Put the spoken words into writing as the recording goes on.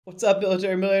What's up,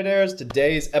 military millionaires?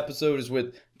 Today's episode is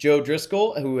with Joe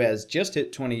Driscoll, who has just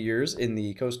hit 20 years in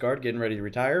the Coast Guard, getting ready to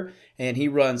retire. And he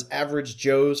runs Average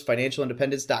Joe's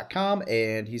FinancialIndependence.com,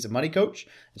 and he's a money coach.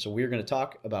 And so we're going to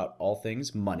talk about all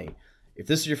things money. If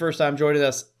this is your first time joining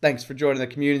us, thanks for joining the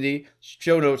community.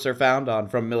 Show notes are found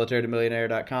on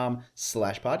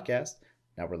FromMilitaryToMillionaire.com/podcast.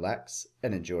 Now relax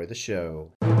and enjoy the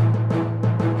show.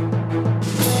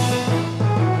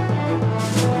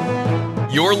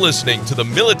 You're listening to the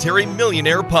Military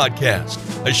Millionaire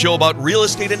Podcast, a show about real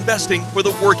estate investing for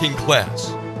the working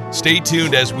class. Stay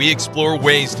tuned as we explore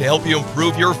ways to help you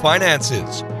improve your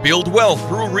finances, build wealth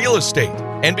through real estate,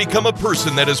 and become a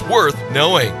person that is worth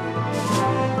knowing.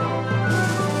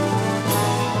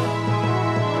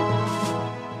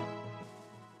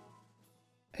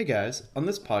 Hey guys, on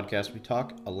this podcast we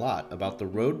talk a lot about the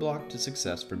roadblock to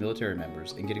success for military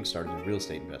members in getting started in real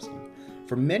estate investing.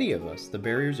 For many of us, the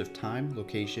barriers of time,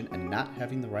 location, and not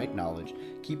having the right knowledge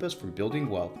keep us from building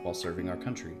wealth while serving our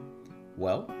country.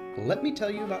 Well, let me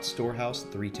tell you about Storehouse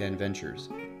 310 Ventures.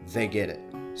 They get it.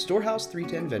 Storehouse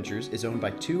 310 Ventures is owned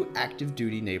by two active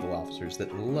duty naval officers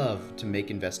that love to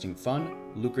make investing fun,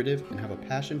 lucrative, and have a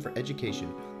passion for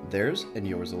education, theirs and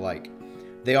yours alike.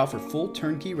 They offer full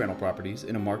turnkey rental properties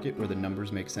in a market where the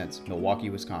numbers make sense,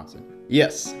 Milwaukee, Wisconsin.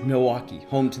 Yes, Milwaukee,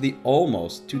 home to the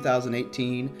almost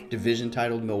 2018 division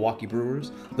titled Milwaukee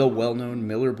Brewers, the well-known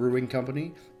Miller Brewing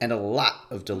Company, and a lot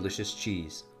of delicious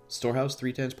cheese. Storehouse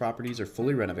 310's properties are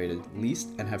fully renovated, leased,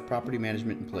 and have property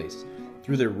management in place.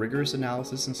 Through their rigorous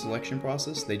analysis and selection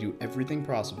process, they do everything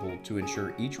possible to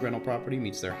ensure each rental property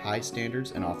meets their high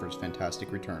standards and offers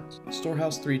fantastic returns.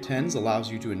 Storehouse 310s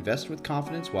allows you to invest with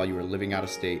confidence while you are living out of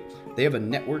state. They have a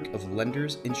network of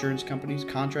lenders, insurance companies,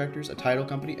 contractors, a title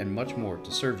company, and much more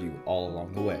to serve you all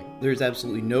along the way. There is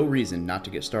absolutely no reason not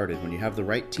to get started when you have the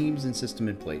right teams and system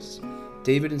in place.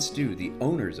 David and Stu, the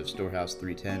owners of Storehouse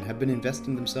 310, have been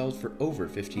investing themselves for over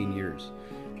 15 years.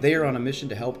 They are on a mission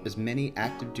to help as many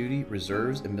active duty,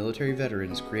 reserves, and military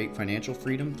veterans create financial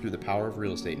freedom through the power of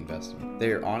real estate investing.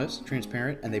 They are honest,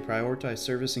 transparent, and they prioritize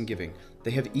service and giving. They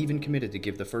have even committed to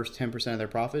give the first 10% of their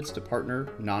profits to partner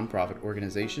nonprofit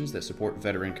organizations that support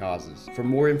veteran causes. For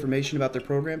more information about their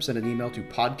program, send an email to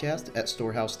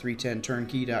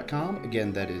podcast@storehouse310turnkey.com.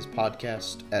 Again, that is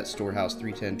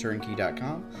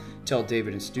podcast@storehouse310turnkey.com. Tell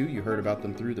David and Stu you heard about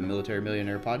them through the Military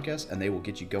Millionaire Podcast, and they will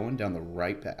get you going down the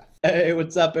right path. Hey,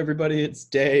 what's up, everybody? It's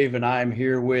Dave, and I'm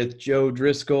here with Joe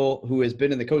Driscoll, who has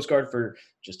been in the Coast Guard for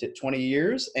just hit 20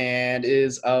 years and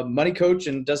is a money coach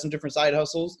and does some different side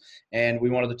hustles. And we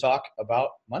wanted to talk about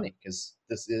money because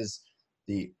this is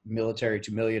the Military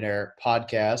to Millionaire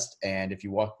Podcast. And if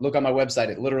you look on my website,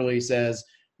 it literally says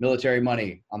military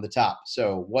money on the top.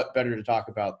 So what better to talk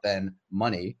about than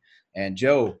money? And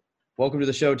Joe, welcome to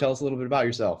the show. Tell us a little bit about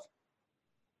yourself.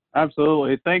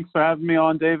 Absolutely. Thanks for having me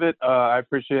on, David. I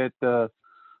appreciate the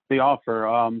offer.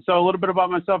 So a little bit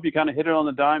about myself. You kind of hit it on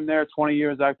the dime there. 20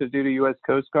 years active duty U.S.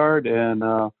 Coast Guard. And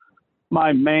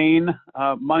my main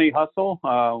money hustle,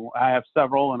 I have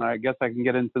several, and I guess I can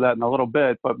get into that in a little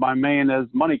bit. But my main is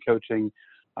money coaching,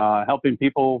 helping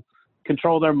people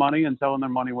control their money and telling their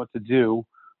money what to do,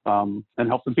 and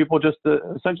helping people just to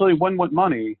essentially win with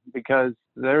money, because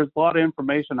there's a lot of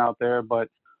information out there, but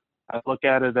I look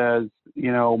at it as,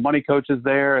 money coach is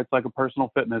there. It's like a personal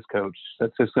fitness coach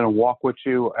that's just going to walk with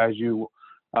you as you,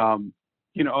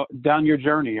 down your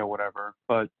journey or whatever.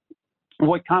 But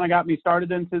what kind of got me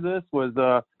started into this was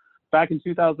back in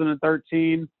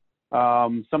 2013,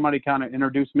 somebody kind of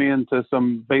introduced me into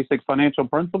some basic financial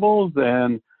principles,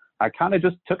 and I kind of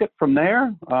just took it from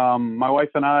there. My wife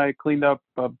and I cleaned up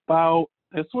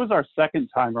this was our second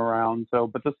time around.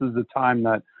 But this is the time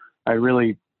that I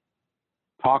really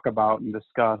talk about and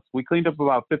discuss. We cleaned up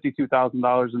about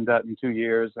 $52,000 in debt in 2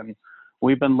 years, and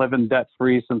we've been living debt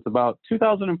free since about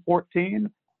 2014.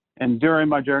 And during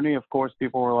my journey, of course,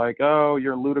 people were like, "Oh,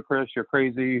 you're ludicrous, you're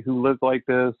crazy, who lives like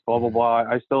this, blah blah blah."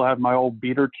 I still have my old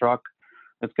beater truck.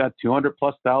 It's got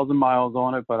 200,000+ miles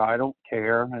on it, but I don't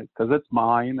care because it's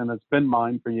mine and it's been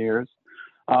mine for years.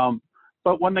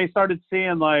 But when they started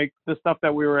seeing like the stuff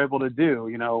that we were able to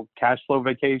do, cash flow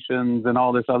vacations and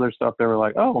all this other stuff, they were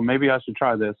like, "Oh, maybe I should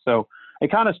try this." So it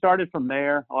kind of started from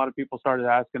there. A lot of people started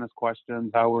asking us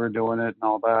questions, how we were doing it and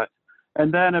all that.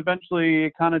 And then eventually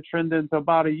it kind of trended into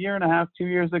about 1.5 years, 2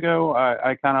 years ago,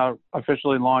 I kind of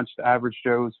officially launched Average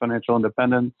Joe's Financial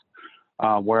Independence,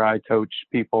 where I coach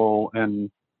people,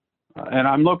 and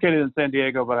I'm located in San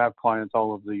Diego, but I have clients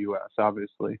all over the U.S.,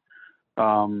 obviously.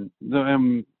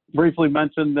 Briefly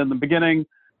mentioned in the beginning,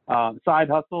 side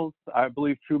hustles. I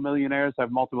believe true millionaires have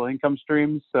multiple income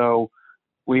streams. So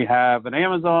We have an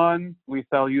Amazon. We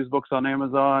sell used books on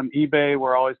Amazon, eBay.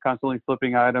 We're always constantly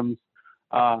flipping items.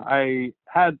 I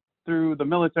had through the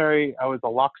military, I was a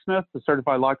locksmith, a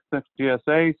certified locksmith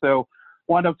GSA. So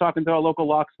wound up talking to a local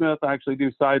locksmith. I actually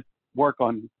do side work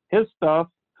on his stuff,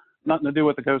 nothing to do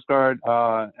with the Coast Guard,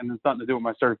 and it's nothing to do with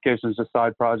my certifications, just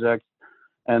side projects.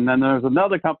 And then there's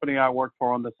another company I work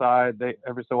for on the side. They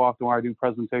every so often where I do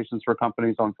presentations for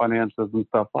companies on finances and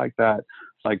stuff like that,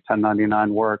 like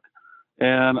 1099 work.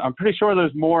 And I'm pretty sure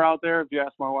there's more out there if you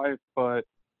ask my wife, but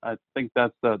I think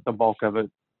that's the bulk of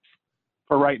it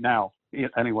for right now,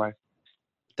 anyway.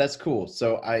 That's cool.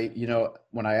 So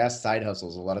when I ask side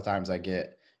hustles, a lot of times I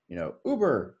get,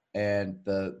 Uber and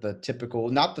the typical,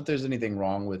 not that there's anything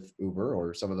wrong with Uber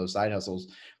or some of those side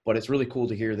hustles, but it's really cool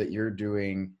to hear that you're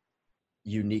doing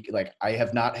unique. Like, I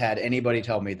have not had anybody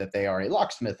tell me that they are a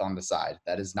locksmith on the side.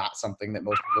 That is not something that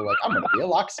most people are like, I'm going to be a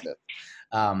locksmith.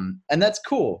 And that's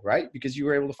cool, right? Because you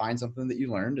were able to find something that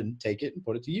you learned and take it and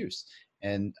put it to use.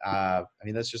 And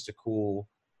that's just a cool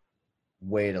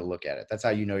way to look at it. That's how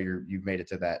you've made it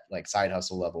to that like side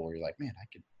hustle level where you're like, man,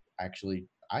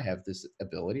 I have this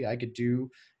ability. I could do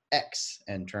X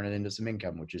and turn it into some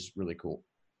income, which is really cool.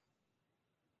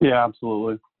 Yeah,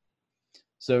 absolutely.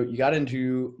 So you got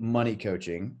into money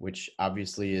coaching, which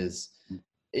obviously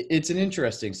it's an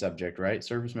interesting subject, right?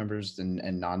 Service members and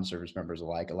non-service members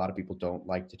alike. A lot of people don't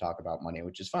like to talk about money,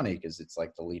 which is funny because it's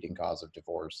like the leading cause of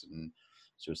divorce and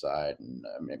suicide, and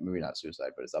maybe not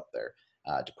suicide, but it's up there.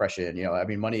 Depression,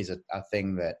 money is a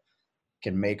thing that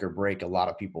can make or break a lot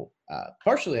of people.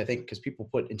 Partially, I think, because people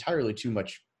put entirely too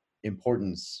much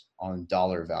importance on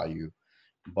dollar value.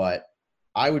 But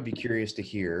I would be curious to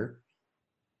hear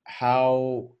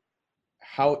how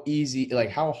easy, like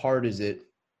how hard is it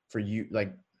for you?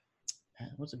 Like,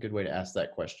 what's a good way to ask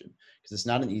that question? Because it's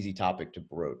not an easy topic to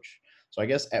broach. So I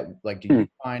guess do you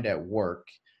find at work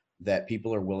that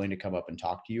people are willing to come up and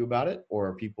talk to you about it, or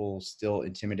are people still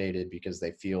intimidated because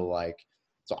they feel like,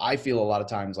 so I feel a lot of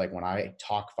times like when I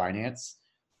talk finance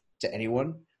to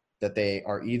anyone, that they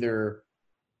are either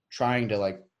trying to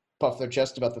like puff their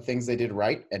chest about the things they did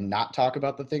right and not talk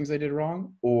about the things they did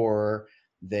wrong, or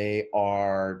they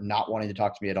are not wanting to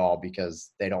talk to me at all because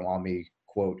they don't want me,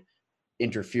 quote,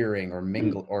 interfering or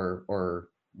mingle or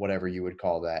whatever you would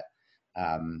call that,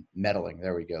 meddling.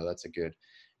 There we go. That's a good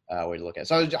way to look at it.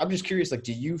 So I'm just curious, like,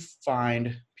 do you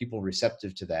find people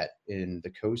receptive to that in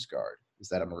the Coast Guard? Is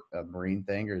that a Marine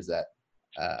thing, or is that?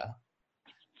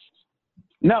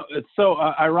 No, so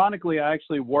ironically, I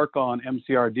actually work on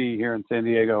MCRD here in San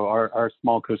Diego, our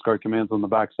small Coast Guard commands on the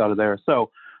backside of there.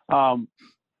 So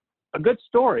a good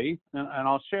story, and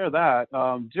I'll share that.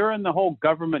 During the whole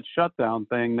government shutdown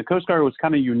thing, the Coast Guard was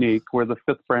kind of unique. We're the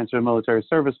fifth branch of military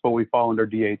service, but we fall under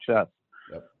DHS.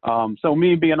 Yep. So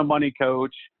me being a money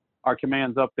coach, our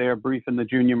command's up there briefing the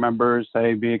junior members,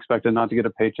 hey, be expected not to get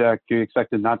a paycheck, be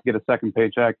expected not to get a second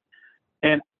paycheck.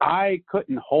 And I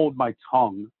couldn't hold my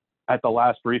tongue at the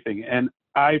last briefing. And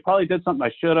I probably did something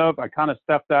I should have. I kind of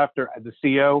stepped after the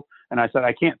CO and I said,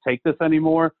 I can't take this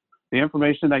anymore. The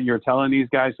information that you're telling these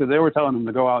guys, because they were telling them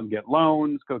to go out and get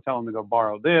loans, go tell them to go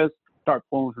borrow this, start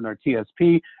pulling from their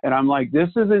TSP. And I'm like, this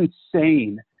is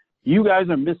insane. You guys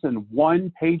are missing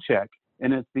one paycheck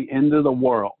and it's the end of the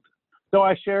world. So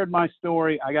I shared my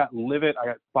story. I got livid. I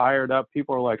got fired up.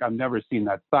 People were like, I've never seen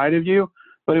that side of you.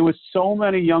 But it was so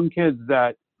many young kids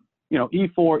that, E4,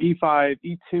 E5,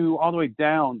 E2, all the way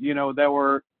down, that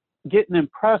were getting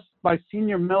impressed by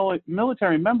senior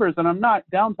military members. And I'm not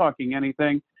down talking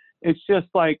anything. It's just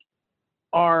like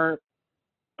our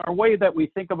way that we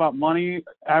think about money,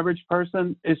 average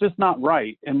person, is just not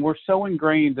right. And we're so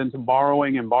ingrained into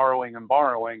borrowing and borrowing and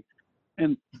borrowing.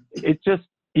 And it's just,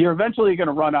 you're eventually going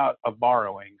to run out of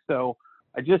borrowing. So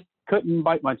I just couldn't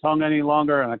bite my tongue any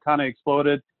longer, and I kind of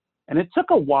exploded. And it took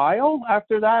a while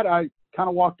after that. I kind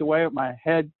of walked away with my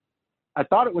head. I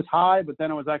thought it was high, but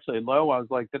then it was actually low. I was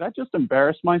like, did I just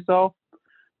embarrass myself?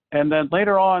 And then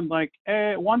later on, like,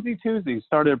 onesie twosies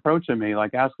started approaching me,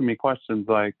 like asking me questions.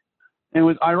 Like, and it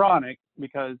was ironic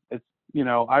because it's,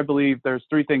 I believe there's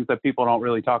three things that people don't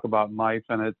really talk about in life,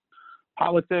 and it's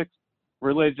politics,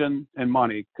 religion, and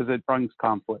money, because it brings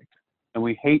conflict. And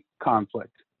we hate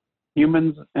conflict.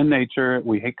 Humans in nature,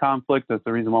 we hate conflict. That's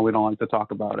the reason why we don't like to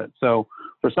talk about it. So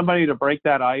for somebody to break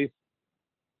that ice,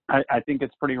 I think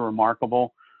it's pretty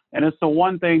remarkable. And it's the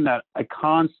one thing that I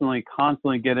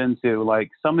constantly get into.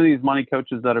 Like, some of these money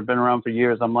coaches that have been around for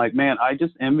years, I'm like, man, I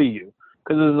just envy you,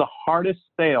 because it's the hardest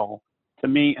sale to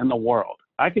me in the world.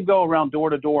 I could go around door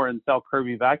to door and sell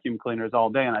Kirby vacuum cleaners all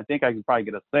day, and I think I could probably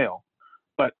get a sale.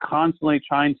 But constantly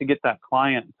trying to get that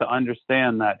client to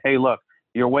understand that, hey, look,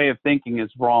 your way of thinking is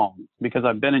wrong, because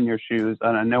I've been in your shoes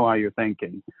and I know how you're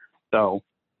thinking. So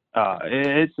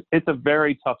it's a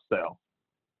very tough sell.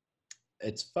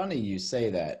 It's funny you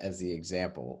say that as the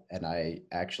example, and I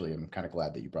actually am kind of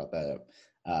glad that you brought that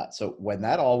up. So when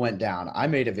that all went down, I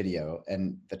made a video,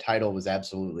 and the title was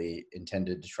absolutely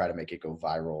intended to try to make it go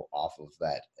viral off of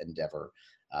that endeavor.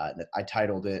 I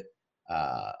titled it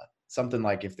something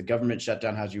like, "If the government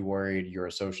shutdown has you worried, you're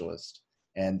a socialist."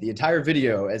 And the entire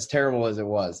video, as terrible as it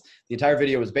was, the entire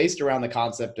video was based around the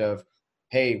concept of,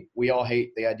 hey, we all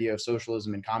hate the idea of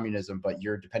socialism and communism, but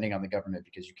you're depending on the government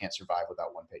because you can't survive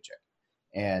without one paycheck.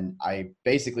 And I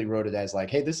basically wrote it as like,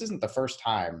 hey, this isn't the first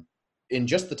time in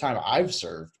just the time I've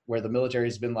served where the military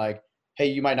has been like, hey,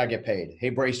 you might not get paid. Hey,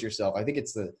 brace yourself. I think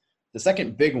it's the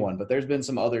second big one, but there's been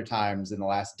some other times in the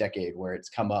last decade where it's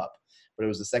come up. But it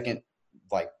was the second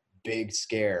like big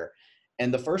scare.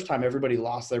 And the first time everybody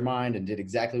lost their mind and did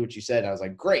exactly what you said. I was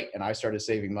like, great. And I started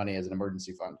saving money as an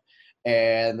emergency fund.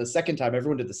 And the second time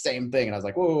everyone did the same thing. And I was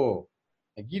like, whoa.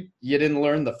 Like you didn't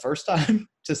learn the first time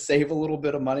to save a little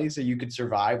bit of money so you could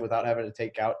survive without having to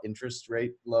take out interest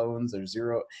rate loans or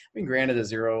zero. I mean, granted, a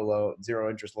zero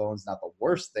interest loan is not the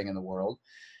worst thing in the world,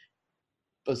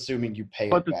 assuming you pay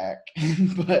it back.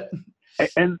 But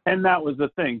and that was the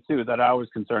thing too that I was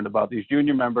concerned about. These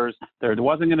junior members, there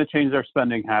wasn't going to change their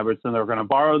spending habits, and they were going to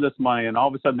borrow this money, and all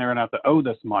of a sudden they're going to have to owe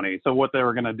this money. So what they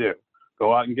were going to do?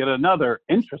 Go out and get another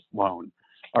interest loan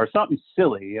or something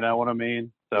silly. You know what I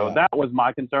mean? So yeah. That was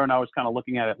my concern. I was kind of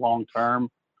looking at it long term,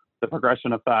 the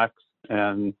progression effects,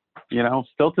 and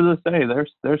still to this day,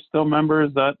 there's still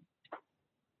members that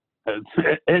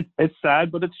it's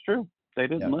sad, but it's true. They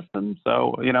didn't listen.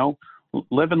 So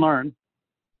live and learn.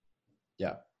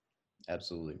 Yeah,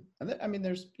 absolutely. And I mean,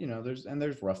 there's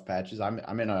rough patches.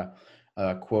 I'm in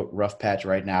a quote rough patch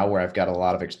right now where I've got a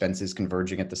lot of expenses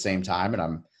converging at the same time, and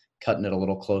I'm cutting it a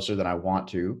little closer than I want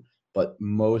to. But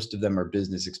most of them are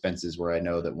business expenses where I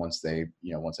know that once they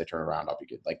turn around, I'll be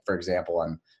good. Like, for example,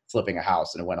 I'm flipping a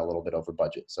house and it went a little bit over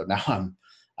budget. So now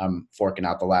I'm forking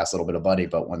out the last little bit of money.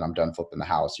 But when I'm done flipping the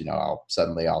house,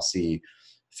 I'll see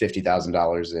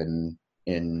 $50,000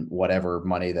 in whatever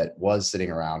money that was sitting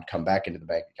around come back into the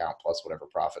bank account plus whatever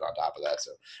profit on top of that.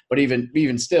 So, but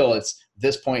even still, it's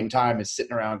this point in time is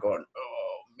sitting around going,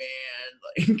 oh man,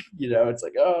 like, it's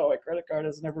like, oh, my credit card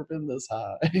has never been this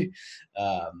high.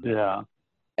 Yeah.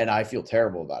 And I feel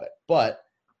terrible about it, but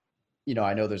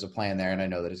I know there's a plan there, and I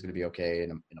know that it's going to be okay.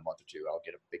 In a month or two, I'll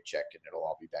get a big check and it'll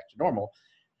all be back to normal.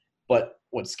 But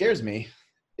what scares me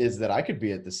is that I could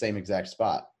be at the same exact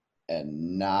spot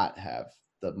and not have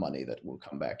the money that will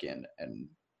come back in and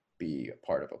be a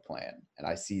part of a plan. And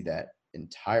I see that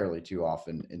entirely too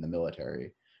often in the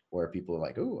military, where people are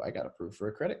like, "Ooh, I got approved for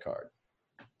a credit card,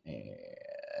 and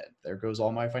there goes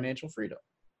all my financial freedom."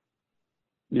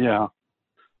 Yeah,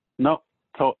 no,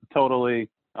 totally.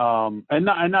 And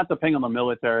not to ping on the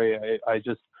military.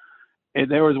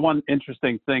 There was one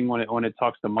interesting thing when it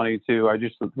talks to money too. I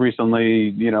just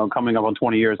recently, coming up on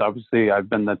 20 years, obviously I've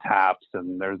been the TAPS,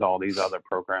 and there's all these other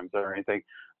programs or anything.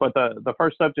 But the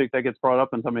first subject that gets brought up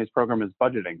in some of these programs is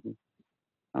budgeting.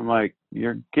 I'm like,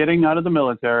 you're getting out of the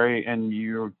military and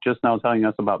you're just now telling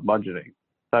us about budgeting.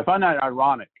 So I find that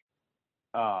ironic,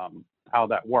 how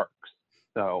that works.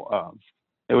 So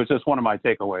it was just one of my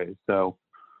takeaways. So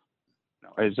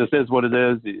it just is what it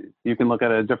is. You can look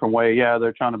at it a different way. Yeah,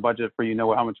 they're trying to budget for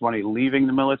how much money leaving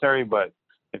the military, but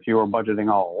if you were budgeting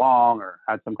all along or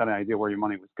had some kind of idea where your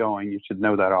money was going, you should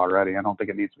know that already. I don't think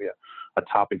it needs to be a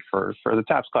topic for the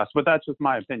TAPS class, but that's just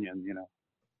my opinion,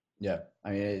 Yeah,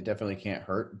 I mean, it definitely can't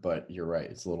hurt, but you're right.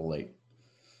 It's a little late.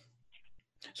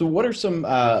 So what are some,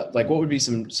 what would be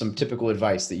some typical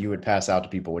advice that you would pass out to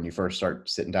people when you first start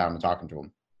sitting down and talking to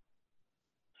them?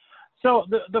 So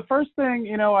the first thing,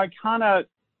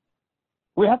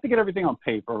 we have to get everything on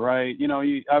paper, right?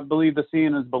 I believe the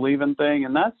seeing is believing thing,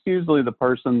 and that's usually the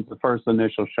first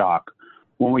initial shock.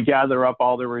 When we gather up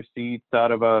all the receipts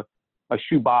out of a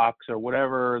shoebox or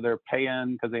whatever they're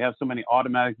paying because they have so many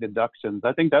automatic deductions,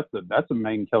 I think that's the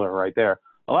main killer right there.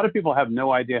 A lot of people have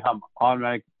no idea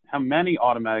how many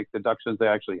automatic deductions they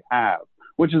actually have,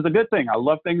 which is a good thing. I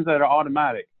love things that are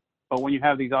automatic. But when you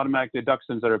have these automatic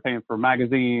deductions that are paying for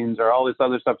magazines or all this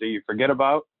other stuff that you forget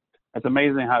about, it's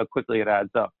amazing how quickly it adds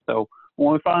up. So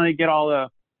when we finally get all the,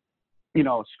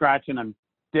 scratching and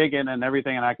digging and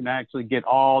everything, and I can actually get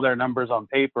all their numbers on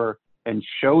paper and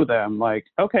show them, like,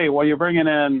 okay, well, you're bringing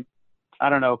in, I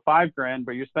don't know, $5,000,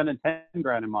 but you're spending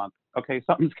 $10,000 a month. Okay,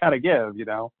 something's got to give,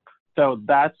 So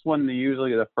that's when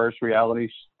usually the first reality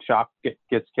shock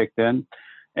gets kicked in.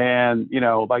 And,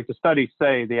 like the studies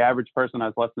say, the average person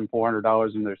has less than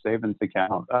 $400 in their savings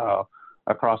account.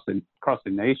 across the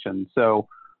nation. So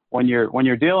when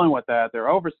you're dealing with that, they're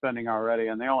overspending already,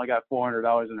 and they only got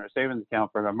 $400 in their savings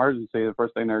account for an emergency. The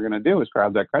first thing they're going to do is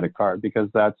grab that credit card because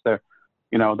that's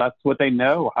that's what they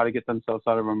know, how to get themselves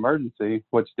out of an emergency,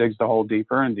 which digs the hole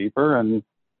deeper and deeper, and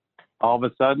all of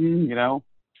a sudden,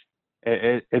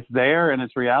 it's there and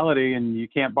it's reality, and you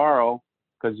can't borrow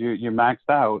because you're maxed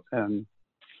out. And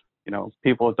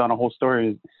people have done a whole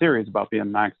series about being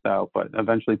maxed out, but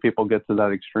eventually people get to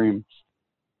that extreme.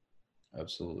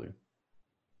 Absolutely.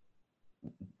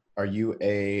 Are you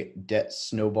a debt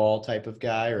snowball type of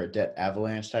guy or a debt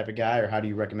avalanche type of guy, or how do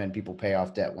you recommend people pay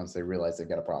off debt once they realize they've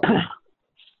got a problem?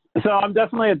 So I'm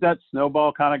definitely a debt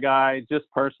snowball kind of guy. Just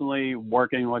personally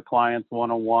working with clients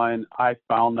one-on-one, I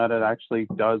found that it actually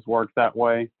does work that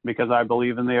way because I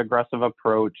believe in the aggressive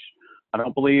approach. I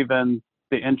don't believe in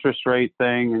the interest rate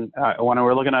thing. When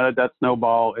we're looking at a debt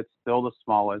snowball, it's still the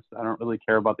smallest. I don't really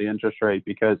care about the interest rate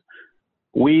because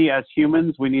we as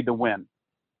humans, we need to win,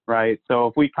 right? So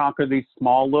if we conquer these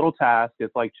small little tasks,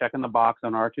 it's like checking the box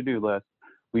on our to-do list,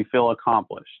 we feel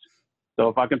accomplished. So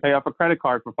if I can pay off a credit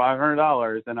card for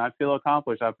 $500 and I feel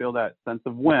accomplished, I feel that sense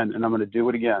of win, and I'm going to do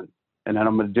it again, and then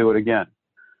I'm going to do it again.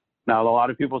 Now, a lot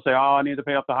of people say, I need to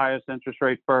pay off the highest interest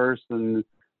rate first, and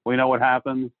we know what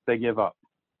happens. They give up.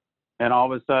 And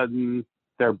all of a sudden,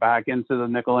 they're back into the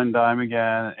nickel and dime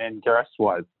again, and guess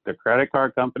what? The credit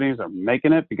card companies are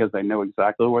making it because they know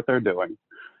exactly what they're doing.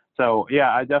 So,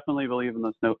 yeah, I definitely believe in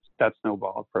that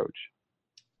snowball approach.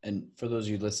 And for those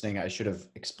of you listening, I should have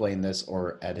explained this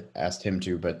or asked him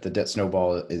to, but the debt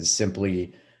snowball is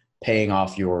simply paying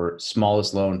off your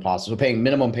smallest loan possible, so paying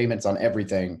minimum payments on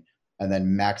everything, and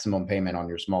then maximum payment on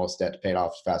your smallest debt to pay it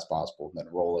off as fast as possible, and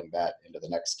then rolling that into the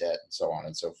next debt and so on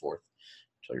and so forth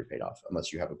until you're paid off,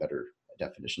 unless you have a better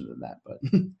definition than that. But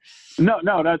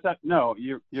no,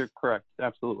 you're correct.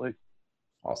 Absolutely.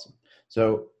 Awesome.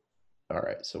 So, all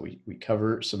right. So we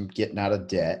cover some getting out of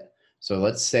debt. So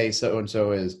let's say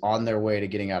so-and-so is on their way to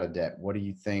getting out of debt. What do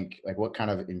you think, like what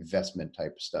kind of investment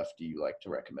type stuff do you like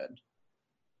to recommend?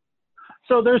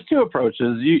 So there's two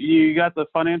approaches. You got the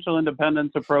financial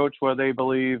independence approach where they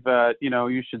believe that,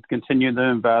 you should continue to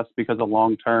invest because of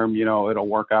long term, it'll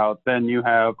work out. Then you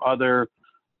have other,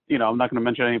 I'm not going to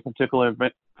mention any particular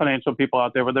financial people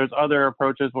out there, but there's other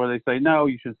approaches where they say, no,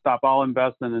 you should stop all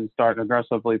investing and start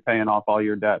aggressively paying off all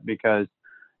your debt because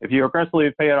if you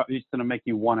aggressively pay it off, it's going to make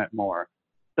you want it more.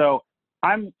 So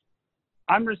I'm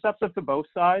receptive to both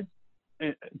sides.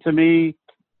 To me,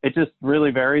 it just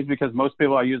really varies because most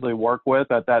people I usually work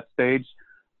with at that stage,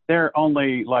 they're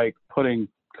only like putting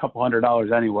a couple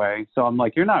 $100 anyway. So I'm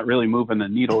like, you're not really moving the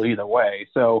needle either way.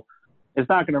 So it's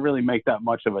not going to really make that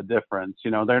much of a difference.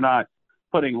 They're not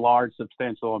putting large,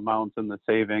 substantial amounts in the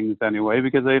savings anyway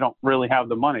because they don't really have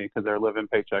the money because they're living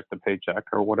paycheck to paycheck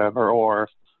or whatever, or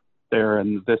they're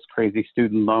in this crazy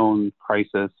student loan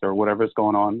crisis or whatever's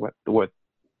going on with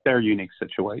their unique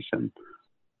situation.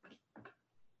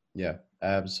 Yeah,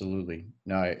 absolutely.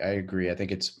 No, I agree. I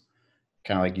think it's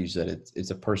kind of like you said,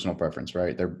 it's a personal preference,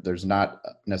 right? There's not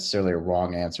necessarily a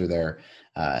wrong answer there.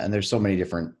 And there's so many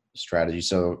different strategies.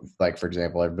 So like, for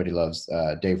example, everybody loves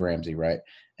Dave Ramsey, right?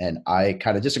 And I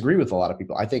kind of disagree with a lot of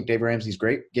people. I think Dave Ramsey's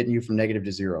great getting you from negative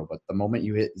to zero, but the moment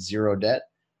you hit zero debt,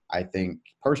 I think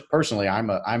personally, I'm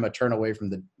a turn away from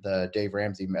the Dave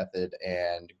Ramsey method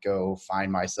and go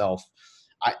find myself.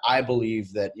 I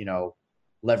believe that,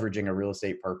 leveraging a real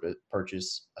estate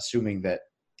purchase, assuming that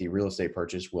the real estate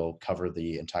purchase will cover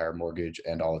the entire mortgage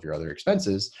and all of your other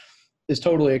expenses, is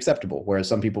totally acceptable. Whereas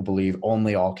some people believe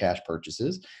only all cash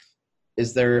purchases.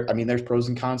 There's pros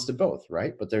and cons to both,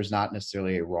 right? But there's not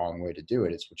necessarily a wrong way to do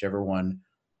it. It's whichever one,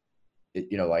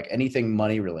 like anything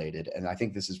money related. And I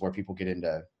think this is where people get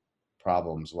into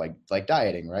problems like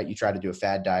dieting, right? You try to do a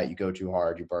fad diet, you go too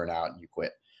hard, you burn out and you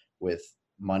quit. With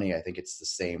money, I think it's the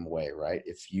same way, right?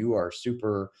 If you are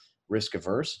super risk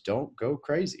averse, don't go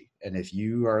crazy. And if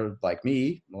you are like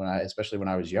me, especially when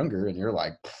I was younger and you're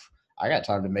like, I got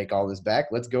time to make all this back,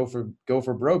 let's go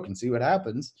for broke and see what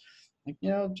happens. Like,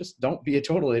 just don't be a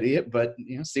total idiot, but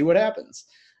see what happens.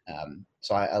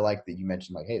 So I like that you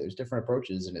mentioned like, hey, there's different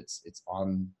approaches and it's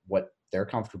on what they're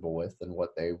comfortable with and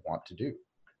what they want to do.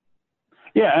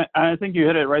 Yeah, I think you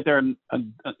hit it right there.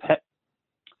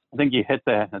 I think you hit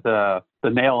the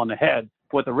nail on the head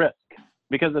with the risk,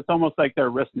 because it's almost like their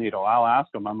risk needle. I'll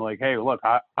ask them, I'm like, hey, look,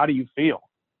 how do you feel?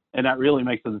 And that really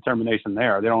makes the determination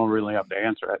there. They don't really have to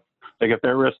answer it. Like if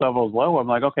their risk level is low, I'm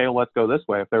like, okay, well, let's go this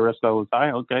way. If their risk level is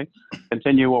high, okay,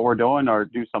 continue what we're doing or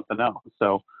do something else.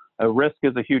 So a risk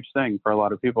is a huge thing for a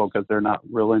lot of people because they're not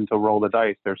willing to roll the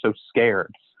dice. They're so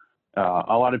scared.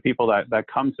 a lot of people that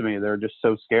come to me, they're just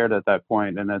so scared at that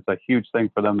point, and it's a huge thing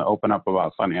for them to open up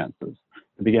about finances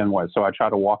to begin with. So I try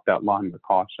to walk that line with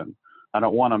caution. I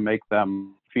don't want to make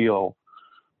them feel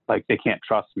like they can't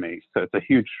trust me. So it's a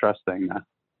huge trust thing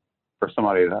for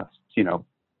somebody to,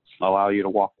 allow you to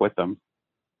walk with them.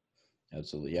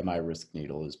 Absolutely. Yeah, my risk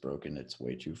needle is broken. It's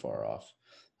way too far off.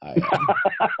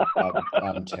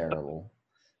 I'm terrible.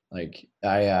 Like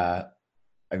I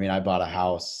bought a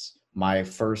house. My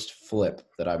first flip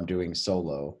that I'm doing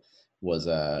solo was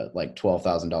a like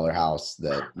 $12,000 house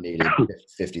that needed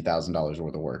 $50,000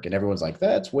 worth of work. And everyone's like,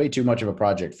 that's way too much of a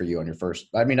project for you on your first.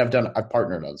 I mean, I've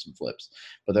partnered on some flips,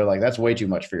 but they're like, that's way too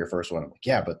much for your first one. I'm like,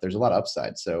 yeah, but there's a lot of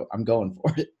upside. So I'm going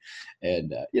for it.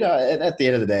 And, and at the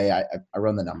end of the day, I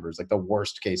run the numbers. Like the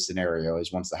worst case scenario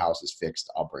is once the house is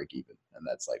fixed, I'll break even. And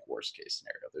that's like worst case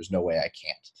scenario. There's no way I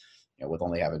can't. With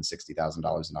only having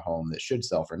 $60,000 in a home that should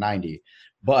sell for 90.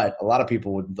 But a lot of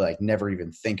people would like never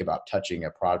even think about touching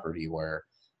a property where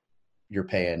you're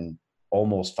paying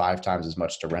almost 5 times as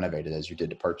much to renovate it as you did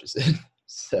to purchase it.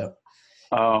 So.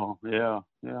 Oh yeah.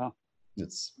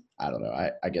 It's, I don't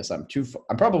know. I guess I'm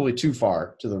probably too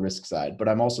far to the risk side, but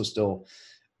I'm also still,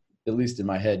 at least in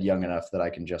my head, young enough that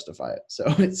I can justify it. So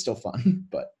it's still fun,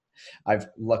 but I've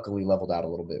luckily leveled out a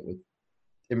little bit with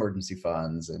emergency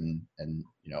funds and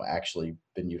actually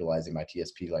been utilizing my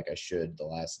TSP like I should the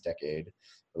last decade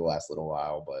or the last little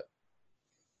while. But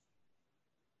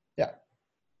yeah,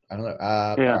 I don't know. Yeah.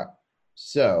 All right.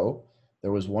 So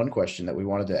there was one question that we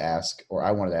wanted to ask, or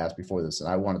I wanted to ask before this, and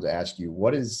I wanted to ask you,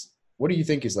 what do you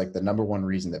think is like the number one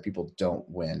reason that people don't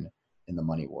win in the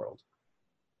money world?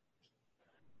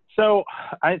 So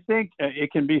I think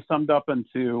it can be summed up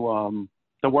into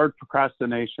the word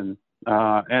procrastination.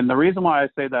 And the reason why I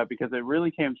say that, because it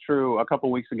really came true a couple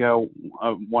of weeks ago.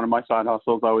 One of my side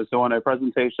hustles, I was doing a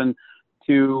presentation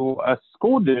to a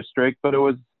school district, but it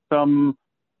was the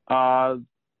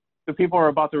people are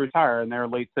about to retire in their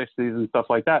late 60s and stuff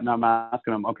like that. And I'm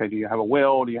asking them, okay, do you have a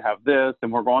will? Do you have this?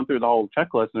 And we're going through the whole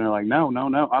checklist, and they're like, no.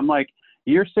 I'm like,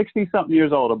 you're 60 something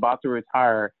years old, about to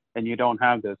retire, and you don't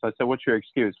have this. I said, what's your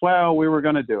excuse? Well, we were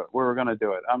going to do it.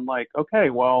 I'm like, okay,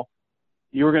 well,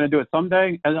 you were going to do it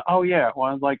someday? And, oh, yeah. Well,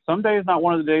 I was like, someday is not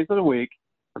one of the days of the week.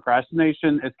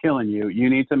 Procrastination is killing you. You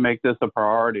need to make this a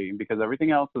priority because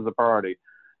everything else is a priority.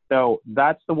 So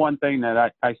that's the one thing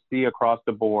that I see across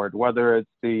the board, whether it's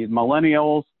the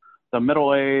millennials, the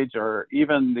middle age, or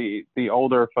even the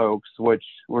older folks, which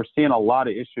we're seeing a lot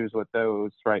of issues with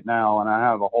those right now. And I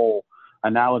have a whole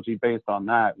analogy based on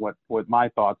that, what my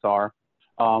thoughts are.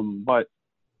 But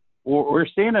we're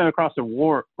seeing it across the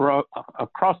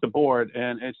board,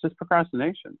 and it's just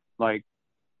procrastination. Like,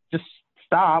 just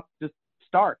stop, just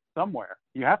start somewhere.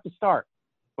 You have to start,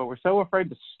 but we're so afraid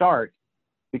to start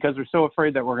because we're so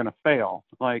afraid that we're going to fail.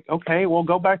 Like, okay, well,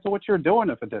 go back to what you're doing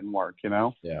if it didn't work,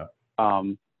 Yeah.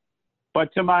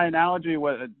 But to my analogy,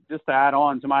 just to add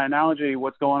on to my analogy,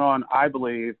 what's going on, I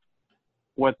believe,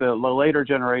 with the later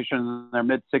generations in their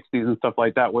mid-60s and stuff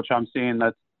like that, which I'm seeing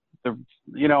that's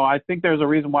I think there's a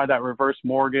reason why that reverse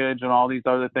mortgage and all these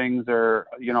other things are,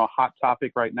 a hot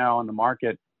topic right now in the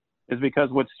market, is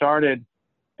because what started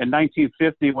in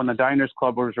 1950 when the Diners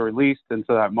Club was released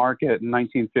into that market in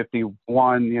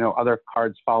 1951, other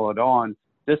cards followed on.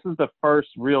 This is the first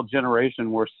real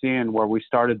generation we're seeing where we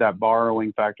started that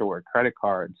borrowing factor with credit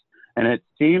cards. And it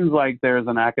seems like there's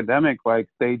an academic, like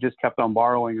they just kept on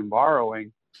borrowing and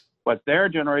borrowing. But their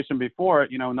generation before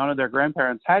it, none of their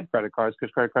grandparents had credit cards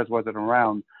because credit cards wasn't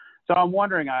around. So I'm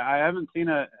wondering, I haven't seen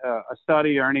a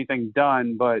study or anything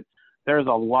done, but there's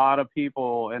a lot of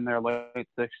people in their late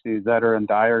 60s that are in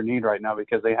dire need right now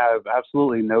because they have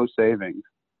absolutely no savings.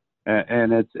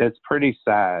 And it's pretty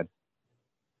sad.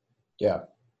 Yeah.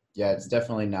 Yeah, it's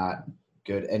definitely not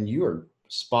good. And you are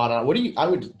spot on. I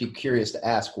would be curious to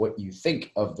ask what you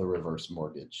think of the reverse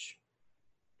mortgage.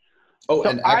 Oh, so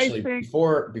and actually,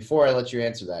 before I let you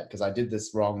answer that, because I did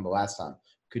this wrong the last time,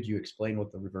 could you explain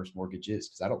what the reverse mortgage is?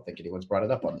 Because I don't think anyone's brought it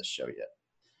up on this show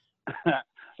yet.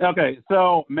 Okay,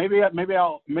 so maybe I'm going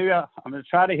to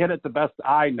try to hit it the best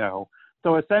I know.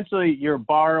 So essentially, you're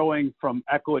borrowing from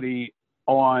equity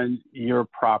on your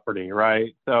property,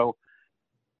 right? So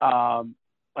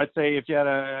let's say if you had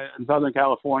in Southern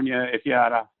California, if you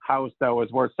had a house that was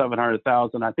worth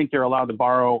 $700,000, I think you're allowed to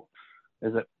borrow.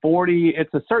 Is it 40?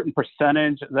 It's a certain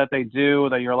percentage that they do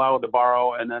that you're allowed to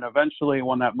borrow. And then eventually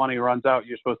when that money runs out,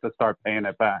 you're supposed to start paying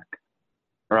it back,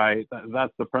 right?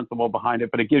 That's the principle behind it.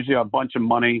 But it gives you a bunch of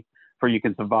money for you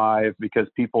can survive because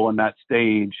people in that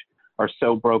stage are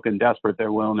so broke and desperate,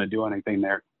 they're willing to do anything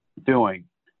they're doing.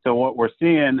 So what we're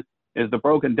seeing is the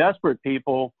broken, desperate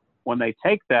people when they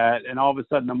take that and all of a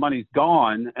sudden the money's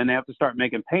gone and they have to start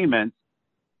making payments,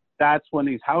 that's when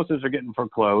these houses are getting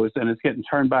foreclosed and it's getting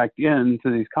turned back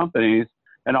into these companies.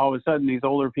 And all of a sudden these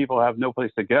older people have no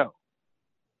place to go.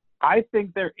 I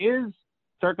think there is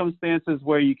circumstances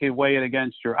where you can weigh it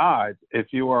against your odds. If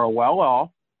you are well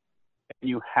off and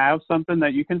you have something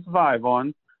that you can survive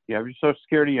on, you have your Social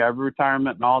Security, you have your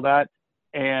retirement and all that,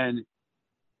 and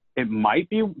it might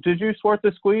be the juice worth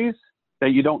the squeeze,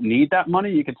 that you don't need that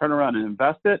money, you can turn around and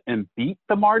invest it and beat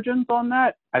the margins on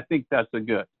that, I think that's a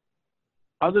good.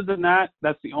 Other than that,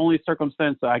 that's the only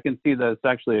circumstance that I can see that it's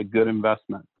actually a good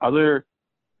investment. Other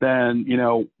than,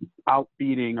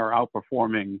 outbeating or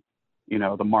outperforming,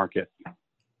 the market.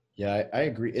 Yeah, I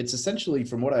agree. It's essentially,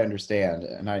 from what I understand,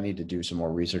 and I need to do some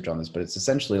more research on this, but it's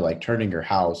essentially like turning your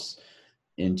house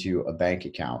into a bank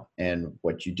account. And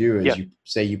what you do is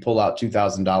you pull out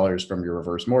 $2,000 from your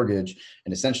reverse mortgage,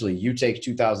 and essentially you take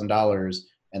 $2,000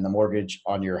 and the mortgage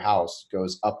on your house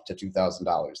goes up to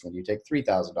 $2,000. Then you take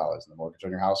 $3,000 and the mortgage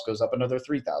on your house goes up another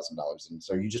 $3,000. And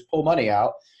so you just pull money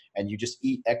out and you just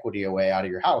eat equity away out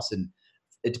of your house. And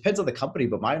it depends on the company,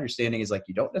 but my understanding is like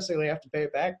you don't necessarily have to pay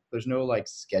it back. There's no like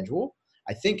schedule.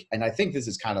 I think this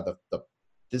is kind of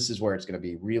this is where it's going to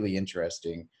be really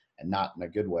interesting, and not in a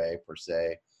good way per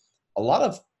se. A lot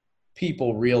of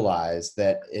people realize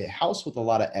that a house with a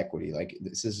lot of equity, like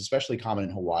this is especially common in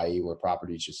Hawaii where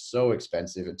property is just so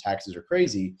expensive and taxes are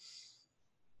crazy.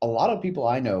 A lot of people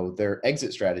I know, their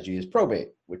exit strategy is probate,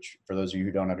 which for those of you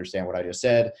who don't understand what I just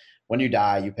said, when you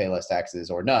die, you pay less taxes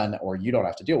or none, or you don't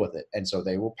have to deal with it. And so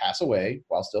they will pass away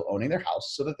while still owning their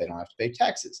house so that they don't have to pay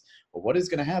taxes. But what is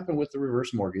going to happen with the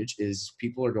reverse mortgage is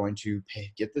people are going to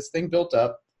get this thing built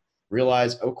up,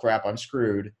 realize, oh crap, I'm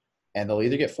screwed. And they'll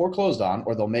either get foreclosed on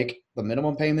or they'll make the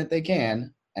minimum payment they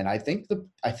can. And I think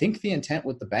the intent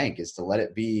with the bank is to let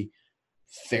it be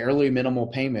fairly minimal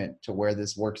payment to where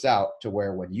this works out, to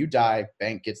where when you die,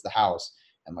 bank gets the house.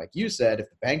 And like you said, if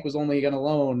the bank was only going to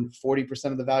loan 40%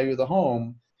 of the value of the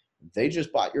home, they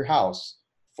just bought your house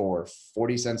for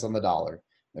 40 cents on the dollar.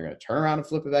 They're going to turn around and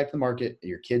flip it back to the market.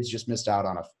 Your kids just missed out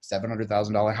on a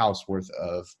 $700,000 house worth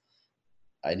of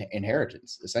an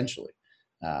inheritance, essentially.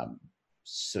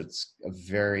 So it's a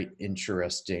very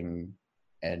interesting,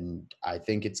 and I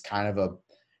think it's kind of a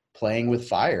playing with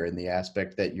fire in the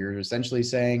aspect that you're essentially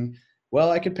saying,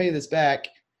 well, I could pay this back,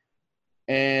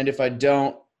 and if I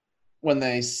don't, when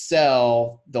they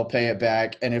sell, they'll pay it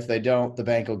back, and if they don't, the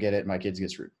bank will get it and my kids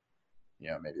get screwed.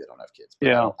 Maybe they don't have kids. But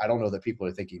Yeah. I don't know that people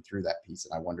are thinking through that piece,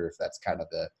 and I wonder if that's kind of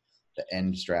the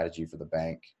end strategy for the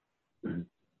bank.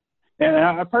 And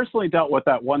I personally dealt with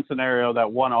that one scenario,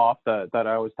 that one-off that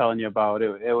I was telling you about.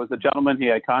 It was a gentleman, he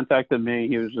had contacted me.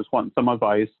 He was just wanting some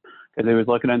advice because he was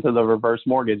looking into the reverse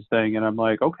mortgage thing. And I'm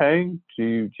like, okay,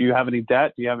 do you have any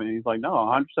debt? Do you have any? He's like, no,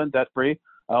 100% debt-free.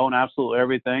 I own absolutely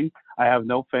everything. I have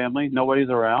no family. Nobody's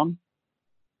around.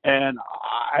 And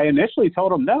I initially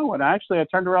told him no. And I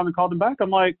turned around and called him back.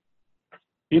 I'm like,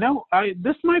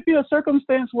 this might be a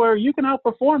circumstance where you can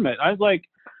outperform it. I was like,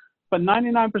 but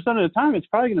 99% of the time, it's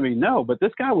probably going to be no. But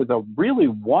this guy was a really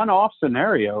one-off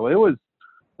scenario. It was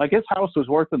like his house was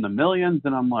worth in the millions.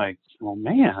 And I'm like, oh,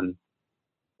 man,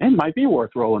 it might be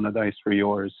worth rolling the dice for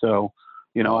yours. So,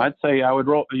 I'd say I would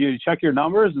you check your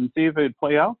numbers and see if it'd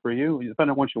play out for you,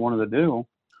 depending on what you wanted to do.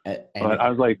 And but I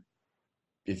was like,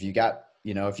 if you got,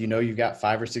 if you've got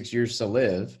 5 or 6 years to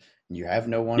live and you have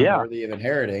no one worthy of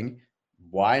inheriting,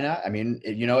 why not? I mean,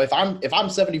 if I'm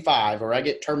 75 or I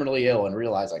get terminally ill and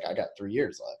realize like I got 3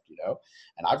 years left,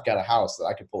 and I've got a house that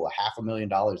I could pull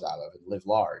 $500,000 out of and live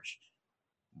large.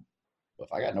 Well,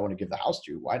 if I got no one to give the house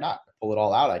to, why not? I pull it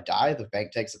all out. I die. The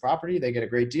bank takes the property. They get a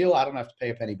great deal. I don't have to pay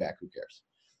a penny back. Who cares?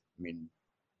 I mean,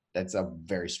 that's a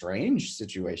very strange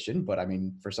situation, but I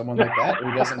mean, for someone like that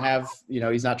who doesn't have,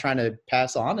 he's not trying to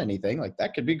pass on anything, like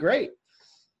that could be great.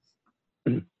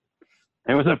 It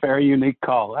was a very unique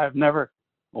call.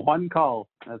 One call.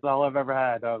 That's all I've ever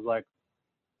had. I was like,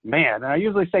 man, and I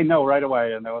usually say no right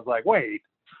away. And I was like, wait,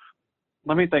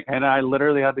 let me think. And I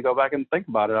literally had to go back and think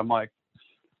about it. I'm like,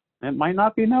 it might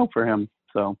not be no for him.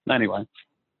 So anyway.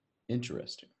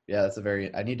 Interesting. Yeah, that's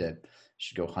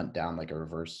should go hunt down like a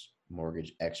reverse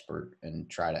mortgage expert and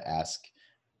try to ask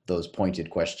those pointed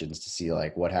questions to see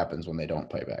like what happens when they don't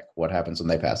pay back, what happens when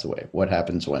they pass away, what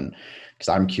happens because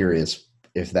I'm curious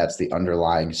if that's the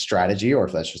underlying strategy or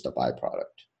if that's just a byproduct.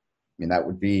 I mean, that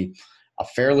would be a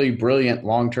fairly brilliant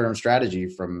long-term strategy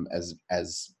from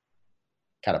as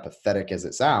kind of pathetic as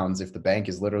it sounds, if the bank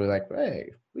is literally like, hey,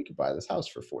 we could buy this house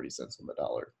for 40 cents on the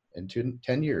dollar in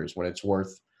 10 years when it's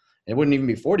worth, it wouldn't even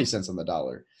be 40 cents on the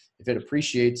dollar. if it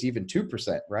appreciates even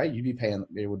 2%, right, you'd be paying,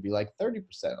 it would be like 30%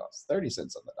 off, 30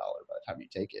 cents on the dollar by the time you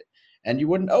take it. And you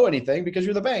wouldn't owe anything because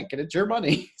you're the bank and it's your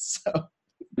money. So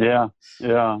Yeah.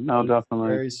 Yeah. No, definitely.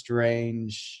 very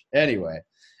strange. Anyway,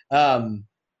 all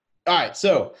right.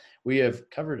 So we have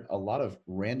covered a lot of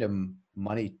random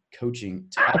money coaching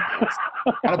topics.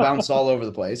 Kind of bounced all over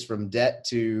the place, from debt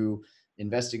to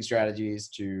investing strategies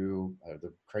to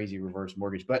the crazy reverse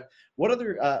mortgage. But what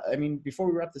other, before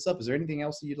we wrap this up, is there anything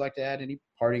else that you'd like to add? Any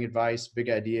parting advice, big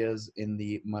ideas in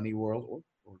the money world,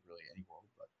 or really any world?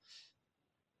 But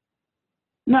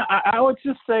No, I would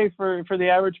just say for the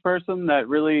average person that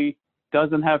really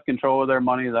doesn't have control of their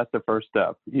money, that's the first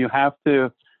step. You have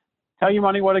to tell your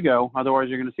money where to go. Otherwise,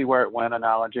 you're going to see where it went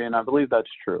analogy. And I believe that's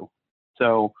true.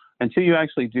 So until you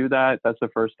actually do that, that's the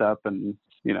first step. And,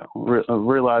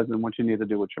 realizing what you need to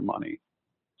do with your money.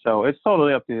 So it's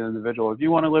totally up to the individual. If you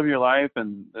want to live your life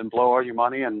and blow all your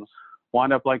money and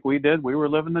wind up like we did, we were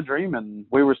living the dream, and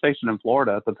we were stationed in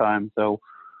Florida at the time. So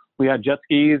we had jet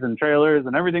skis and trailers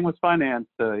and everything was financed,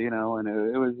 and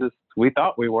it was just, we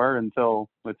thought we were until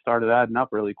it started adding up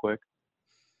really quick.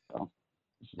 So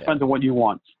it depends on what you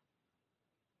want.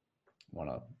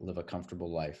 Want to live a comfortable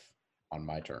life on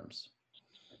my terms.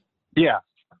 Yeah.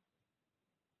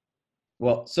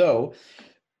 Well, so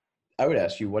I would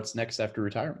ask you, what's next after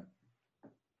retirement?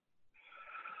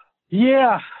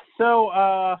 Yeah. So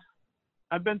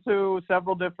I've been to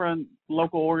several different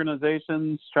local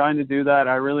organizations trying to do that.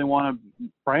 I really want to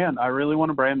brand. I really want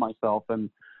to brand myself,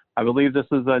 and I believe this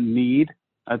is a need.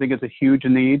 I think it's a huge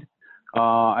need.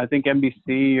 I think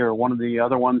NBC or one of the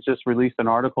other ones just released an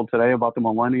article today about the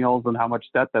millennials and how much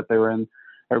debt that they were in.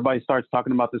 Everybody starts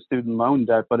talking about the student loan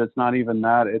debt, but it's not even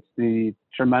that. It's the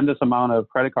tremendous amount of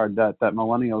credit card debt that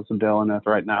millennials are dealing with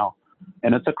right now.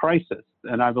 And it's a crisis.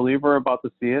 And I believe we're about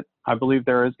to see it. I believe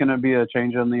there is going to be a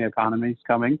change in the economy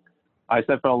coming. I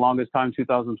said for the longest time,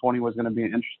 2020 was going to be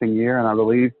an interesting year. And I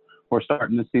believe we're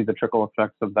starting to see the trickle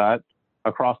effects of that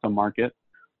across the market.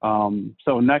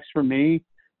 So next for me,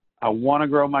 I want to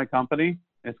grow my company.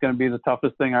 It's going to be the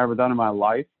toughest thing I've ever done in my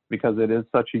life because it is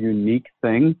such a unique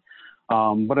thing.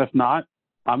 But if not,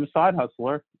 I'm a side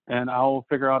hustler and I'll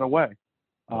figure out a way.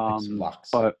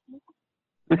 But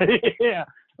yeah,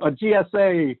 a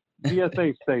GSA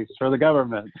space for the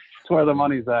government. It's where the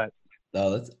money's at.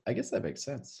 No, I guess that makes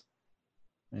sense.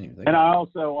 And I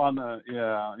also on the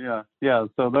yeah.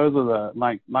 So those are the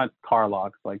not car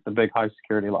locks, like the big high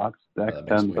security locks, the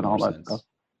X10s and all that stuff.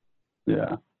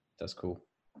 Yeah, that's cool.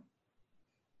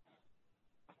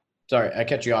 Sorry, I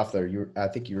cut you off there. I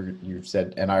think you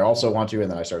said, and I also want to, and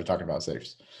then I started talking about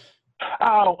safes.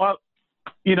 Oh, well,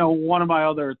 one of my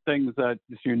other things that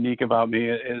is unique about me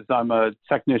is I'm a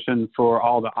technician for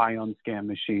all the ion scan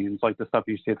machines, like the stuff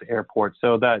you see at the airport.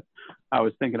 So that I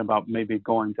was thinking about maybe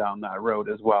going down that road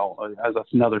as well as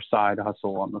another side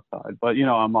hustle on the side. But,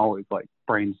 I'm always like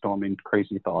brainstorming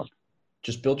crazy thoughts.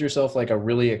 Just build yourself like a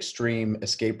really extreme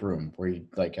escape room where you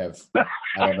like have, I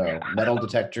don't know, metal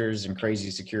detectors and crazy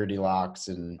security locks.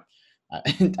 And I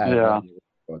don't know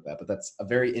with that, but that's a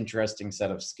very interesting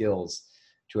set of skills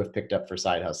to have picked up for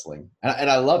side hustling. And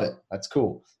I love it. That's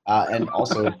cool. And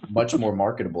also much more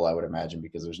marketable, I would imagine,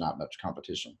 because there's not much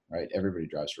competition, right? Everybody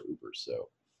drives for Uber. So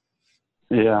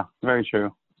yeah, very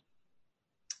true.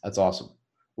 That's awesome.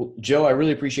 Well, Joe, I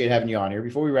really appreciate having you on here.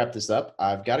 Before we wrap this up,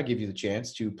 I've got to give you the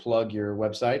chance to plug your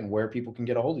website and where people can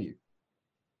get a hold of you.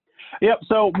 Yep.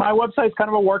 So my website's kind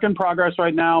of a work in progress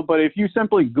right now, but if you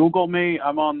simply Google me,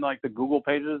 I'm on like the Google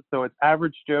pages. So it's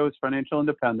Average Joe's Financial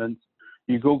Independence.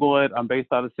 You Google it. I'm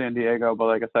based out of San Diego, but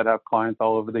like I said, I have clients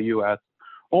all over the U.S.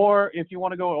 Or if you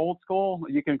want to go old school,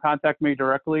 you can contact me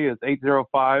directly. It's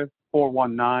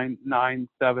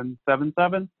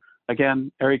 805-419-9777.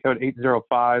 Again, area code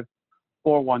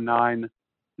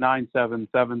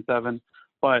 805-419-9777.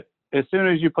 But as soon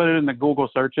as you put it in the Google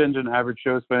search engine, Average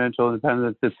Joe's Financial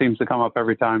Independence, it seems to come up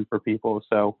every time for people.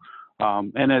 So,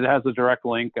 and it has a direct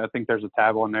link. I think there's a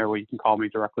tab on there where you can call me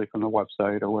directly from the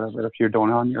website or whatever if you're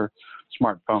doing it on your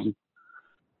smartphone.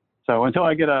 So until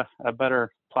I get a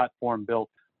better platform built,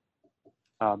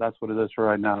 that's what it is for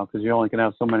right now, because you only can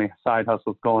have so many side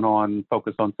hustles going on and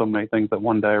focus on so many things at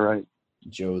one day, right?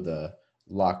 Joe, the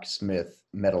locksmith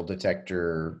metal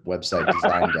detector website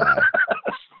design guy.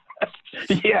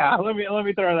 Yeah, let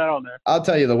me throw that on there. I'll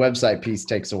tell you, the website piece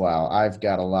takes a while. I've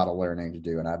got a lot of learning to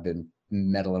do, and I've been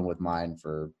meddling with mine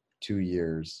for 2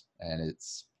 years, and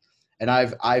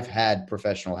I've had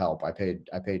professional help. I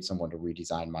paid someone to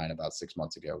redesign mine about 6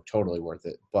 months ago. Totally worth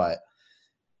it. But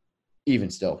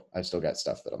even still, I've still got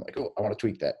stuff that I'm like, oh, I want to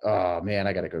tweak that. Oh man,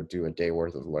 I got to go do a day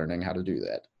worth of learning how to do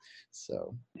that.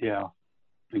 So yeah,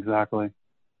 exactly.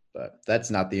 But that's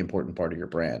not the important part of your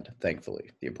brand,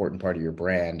 thankfully. The important part of your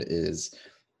brand is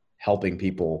helping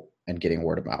people and getting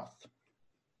word of mouth.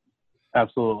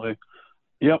 Absolutely.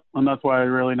 Yep. And that's why I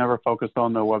really never focused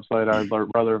on the website. I'd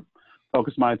rather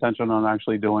focus my attention on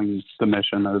actually doing the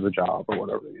mission or the job or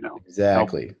whatever,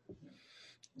 Exactly.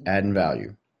 Adding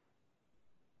value.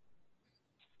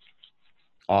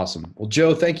 Awesome. Well,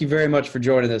 Joe, thank you very much for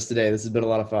joining us today. This has been a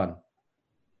lot of fun.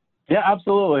 Yeah,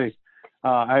 absolutely.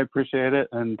 I appreciate it.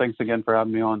 And thanks again for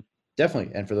having me on.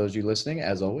 Definitely. And for those of you listening,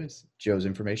 as always, Joe's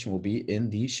information will be in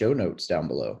the show notes down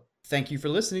below. Thank you for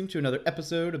listening to another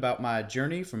episode about my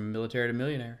journey from military to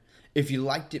millionaire. If you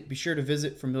liked it, be sure to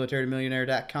visit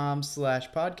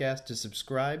FromMilitaryToMillionaire.com/podcast to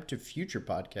subscribe to future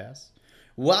podcasts.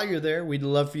 While you're there, we'd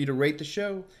love for you to rate the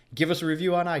show, give us a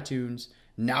review on iTunes.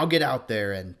 Now get out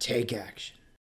there and take action.